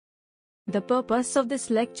The purpose of this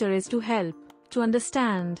lecture is to help to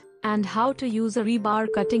understand and how to use a rebar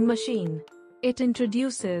cutting machine. It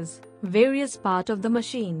introduces various parts of the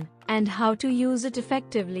machine and how to use it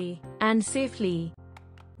effectively and safely.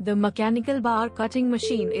 The mechanical bar cutting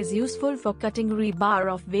machine is useful for cutting rebar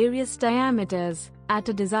of various diameters at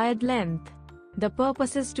a desired length. The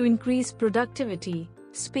purpose is to increase productivity,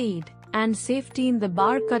 speed, and safety in the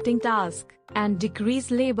bar cutting task and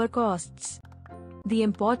decrease labor costs. The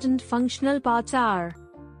important functional parts are: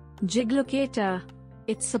 jig locator.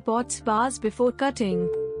 It supports bars before cutting.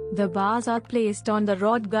 The bars are placed on the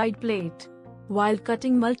rod guide plate. While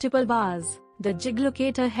cutting multiple bars, the jig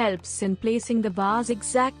locator helps in placing the bars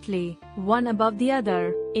exactly one above the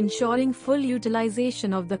other, ensuring full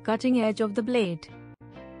utilization of the cutting edge of the blade.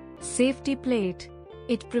 Safety plate.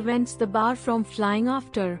 It prevents the bar from flying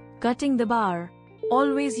after cutting the bar.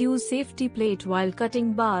 Always use safety plate while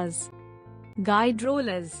cutting bars. Guide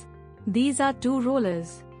rollers. These are two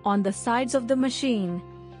rollers on the sides of the machine.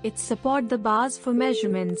 It supports the bars for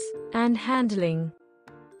measurements and handling.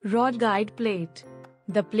 Rod guide plate.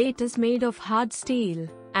 The plate is made of hard steel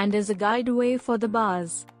and is a guideway for the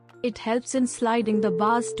bars. It helps in sliding the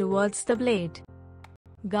bars towards the blade.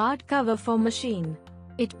 Guard cover for machine.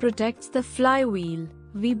 It protects the flywheel,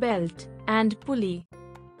 V-belt, and pulley.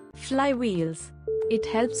 Flywheels. It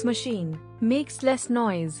helps machine makes less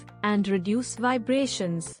noise and reduce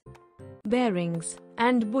vibrations. Bearings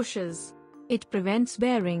and bushes. It prevents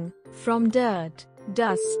bearing from dirt,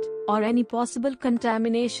 dust, or any possible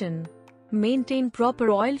contamination. Maintain proper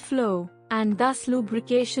oil flow and thus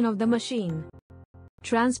lubrication of the machine.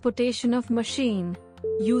 Transportation of machine.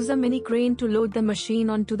 Use a mini crane to load the machine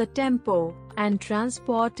onto the tempo and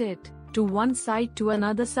transport it to one site to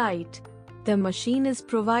another site. The machine is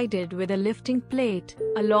provided with a lifting plate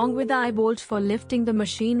along with eye bolts for lifting the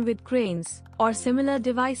machine with cranes or similar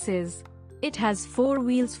devices. It has 4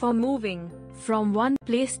 wheels for moving from one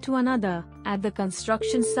place to another at the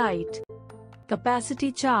construction site.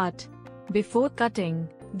 Capacity chart. Before cutting,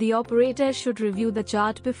 the operator should review the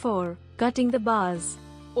chart before cutting the bars.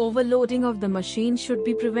 Overloading of the machine should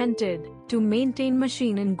be prevented to maintain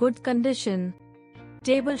machine in good condition.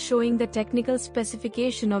 Table showing the technical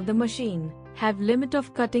specification of the machine have limit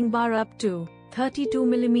of cutting bar up to 32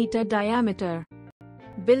 mm diameter.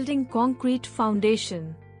 Building concrete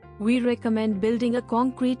foundation. We recommend building a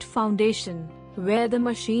concrete foundation where the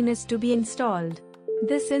machine is to be installed.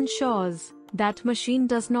 This ensures that machine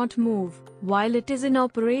does not move while it is in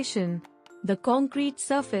operation. The concrete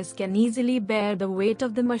surface can easily bear the weight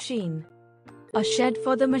of the machine. A shed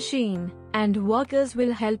for the machine and workers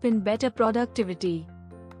will help in better productivity.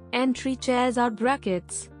 Entry chairs are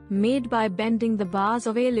brackets made by bending the bars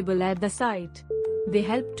available at the site. They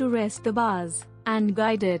help to rest the bars and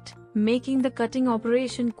guide it, making the cutting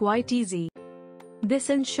operation quite easy. This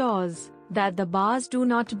ensures that the bars do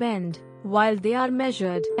not bend while they are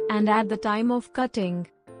measured and at the time of cutting.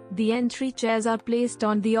 The entry chairs are placed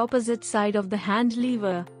on the opposite side of the hand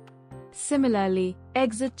lever. Similarly,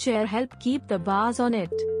 exit chair help keep the bars on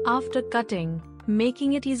it after cutting,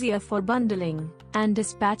 making it easier for bundling and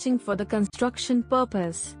dispatching for the construction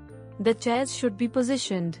purpose. The chairs should be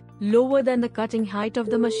positioned lower than the cutting height of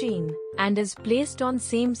the machine and is placed on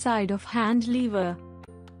same side of hand lever.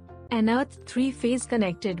 An earth 3-phase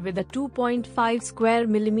connected with a 2.5 square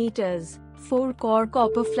millimeters 4-core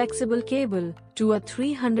copper flexible cable to a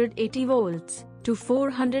 380 volts to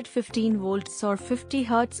 415 volts or 50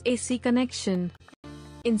 Hz AC connection.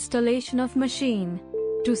 Installation of machine.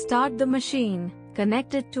 To start the machine,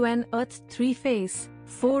 connect it to an earth 3-phase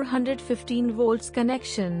 415 volts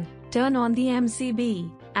connection. Turn on the MCB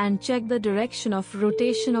and check the direction of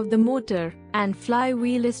rotation of the motor and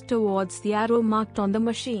flywheel is towards the arrow marked on the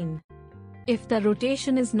machine. If the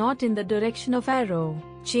rotation is not in the direction of arrow,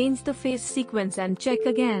 change the phase sequence and check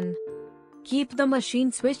again. Keep the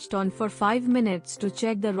machine switched on for 5 minutes to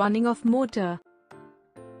check the running of motor